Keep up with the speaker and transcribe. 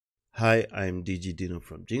Hi, I'm DG Dino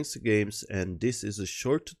from Jinx Games, and this is a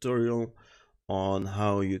short tutorial on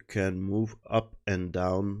how you can move up and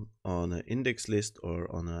down on an index list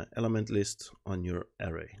or on an element list on your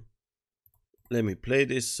array. Let me play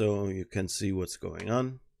this so you can see what's going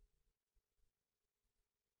on.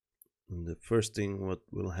 And the first thing what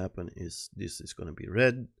will happen is this is going to be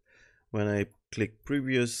red. When I click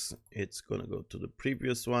previous, it's going to go to the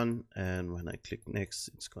previous one, and when I click next,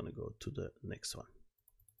 it's going to go to the next one.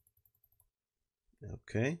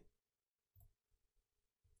 Okay.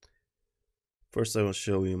 First, I will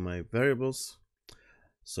show you my variables.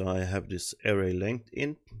 So I have this array length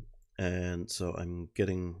int, and so I'm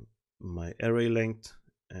getting my array length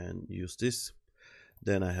and use this.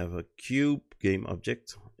 Then I have a cube game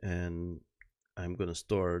object, and I'm going to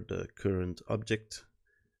store the current object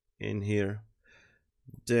in here.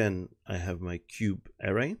 Then I have my cube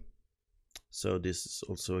array. So this is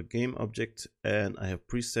also a game object, and I have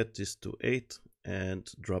preset this to 8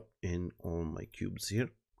 and drop in all my cubes here.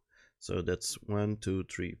 So that's 1, 2,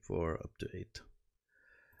 3, 4 up to 8.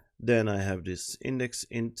 Then I have this index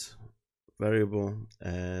int variable,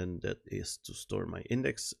 and that is to store my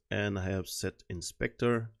index, and I have set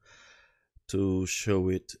inspector to show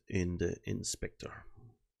it in the inspector.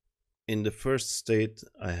 In the first state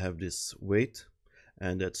I have this wait,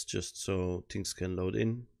 and that's just so things can load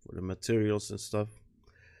in for the materials and stuff.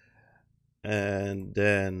 And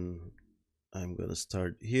then I'm gonna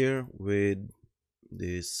start here with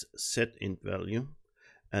this set int value,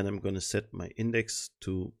 and I'm gonna set my index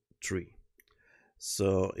to 3.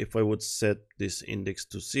 So if I would set this index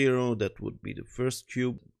to 0, that would be the first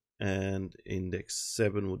cube, and index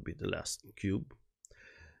 7 would be the last cube.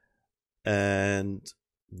 And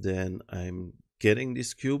then I'm getting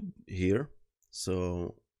this cube here.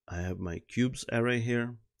 So I have my cubes array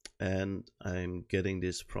here, and I'm getting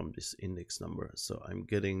this from this index number. So I'm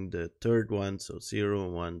getting the third one, so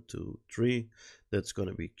 0, 1, 2, 3. That's going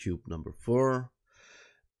to be cube number 4.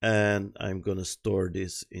 And I'm going to store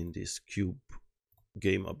this in this cube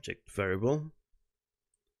game object variable.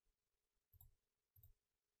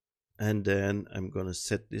 And then I'm going to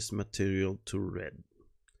set this material to red.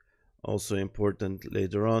 Also important,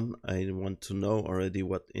 later on I want to know already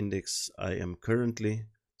what index I am currently,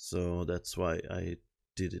 so that's why I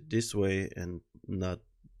did it this way and not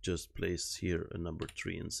just place here a number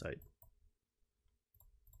 3 inside.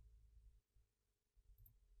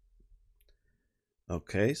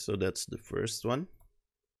 Okay, so that's the first one.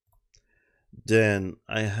 Then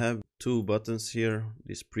I have two buttons here,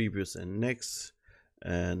 this previous and next,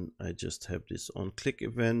 and I just have this on click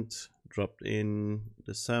event dropped in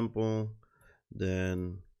the sample,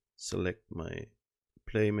 then select my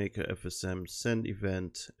Playmaker FSM send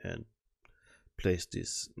event and place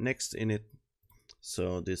this next in it.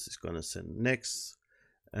 So this is gonna send next,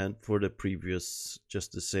 and for the previous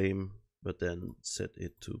just the same, but then set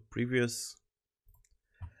it to previous,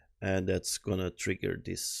 and that's gonna trigger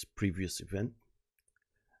this previous event.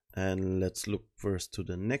 And let's look first to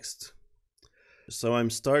the next. So I'm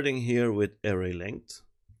starting here with array length.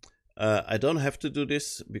 I don't have to do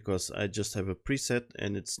this because I just have a preset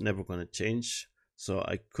and it's never going to change. So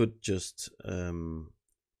I could just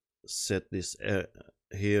set this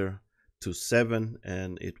here to 7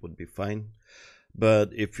 and it would be fine.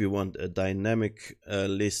 But if you want a dynamic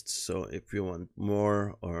list, so if you want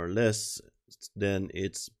more or less, then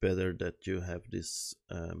it's better that you have this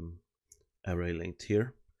array length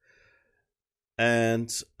here.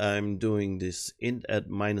 And I'm doing this int at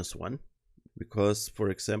 -1 because, for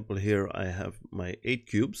example, here I have my 8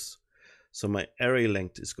 cubes, so my array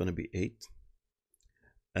length is going to be 8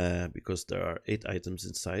 because there are 8 items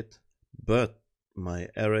inside, but my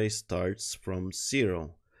array starts from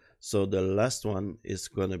 0, so the last one is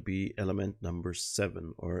going to be element number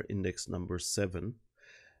 7 or index number 7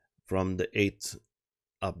 from the 8th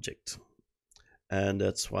object. And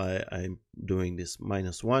that's why I'm doing this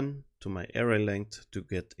 -1 to my array length to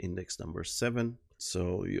get index number 7.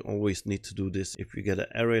 So you always need to do this. If you get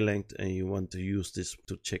an array length and you want to use this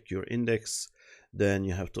to check your index, then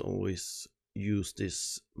you have to always use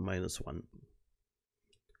this -1.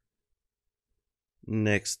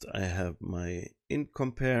 Next, I have my int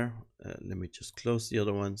compare. Let me just close the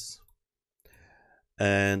other ones.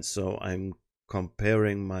 And so I'm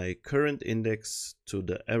comparing my current index to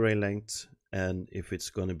the array length, and if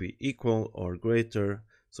it's going to be equal or greater,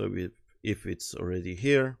 so if it's already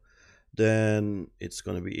here, then it's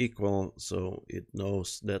going to be equal, so it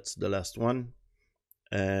knows that's the last one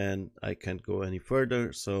and I can't go any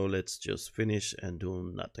further, so let's just finish and do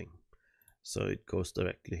nothing. So it goes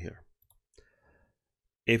directly here.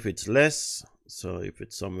 If it's less, so if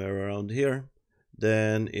it's somewhere around here,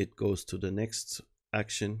 then it goes to the next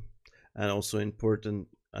action. And also important,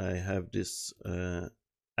 I have this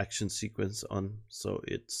action sequence on, so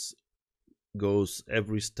it goes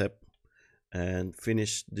every step and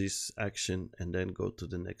finish this action and then go to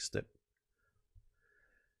the next step.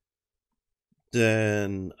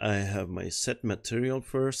 Then I have my set material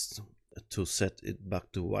first to set it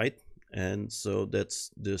back to white, and so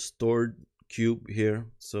that's the stored cube here,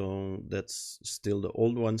 so that's still the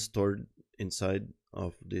old one stored inside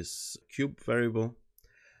of this cube variable.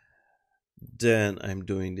 Then I'm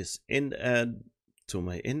doing this int add to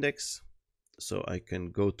my index, so I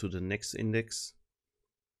can go to the next index,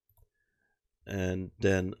 and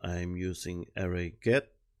then I'm using array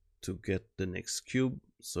get to get the next cube.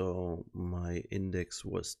 So my index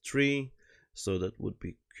was 3, so that would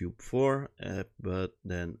be cube 4, but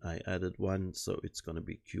then I added 1, so it's going to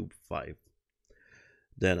be cube 5.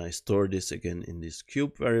 Then I store this again in this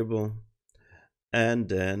cube variable, and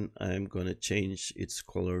then I'm going to change its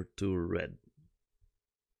color to red.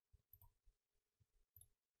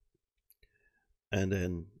 And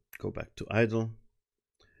then go back to idle.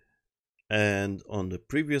 And on the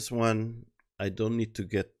previous one, I don't need to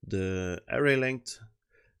get the array length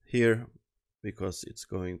here because it's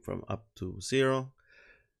going from up to 0.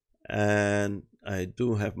 And I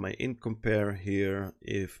do have my int compare here.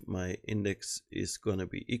 If my index is going to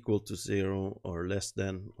be equal to 0 or less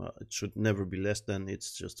than, well, it should never be less than,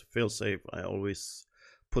 it's just a failsafe. I always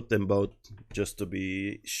put them both just to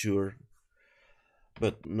be sure,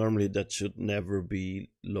 but normally that should never be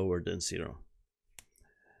lower than 0.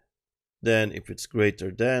 Then if it's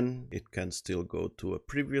greater than, it can still go to a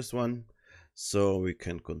previous one. So we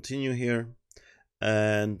can continue here.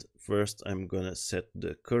 And first I'm gonna set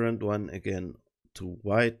the current one again to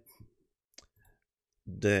white.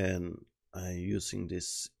 Then I'm using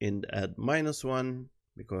this int add -1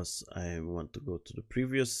 because I want to go to the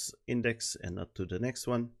previous index and not to the next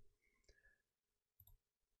one.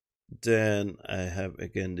 Then I have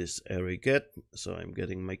again this array get, so I'm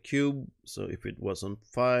getting my cube. So if it was on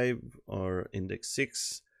 5 or index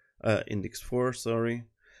 4, sorry,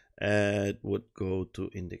 it would go to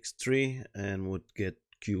index 3 and would get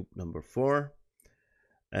cube number 4,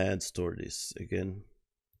 and store this again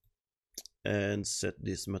and set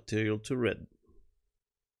this material to red.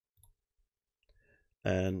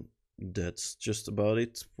 And that's just about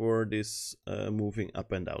it for this moving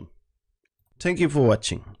up and down. Thank you for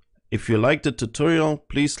watching. If you liked the tutorial,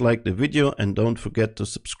 please like the video and don't forget to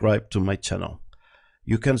subscribe to my channel.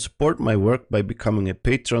 You can support my work by becoming a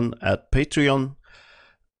patron at Patreon,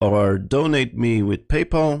 or donate me with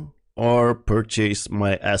PayPal, or purchase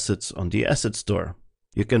my assets on the asset store.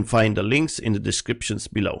 You can find the links in the descriptions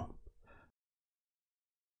below.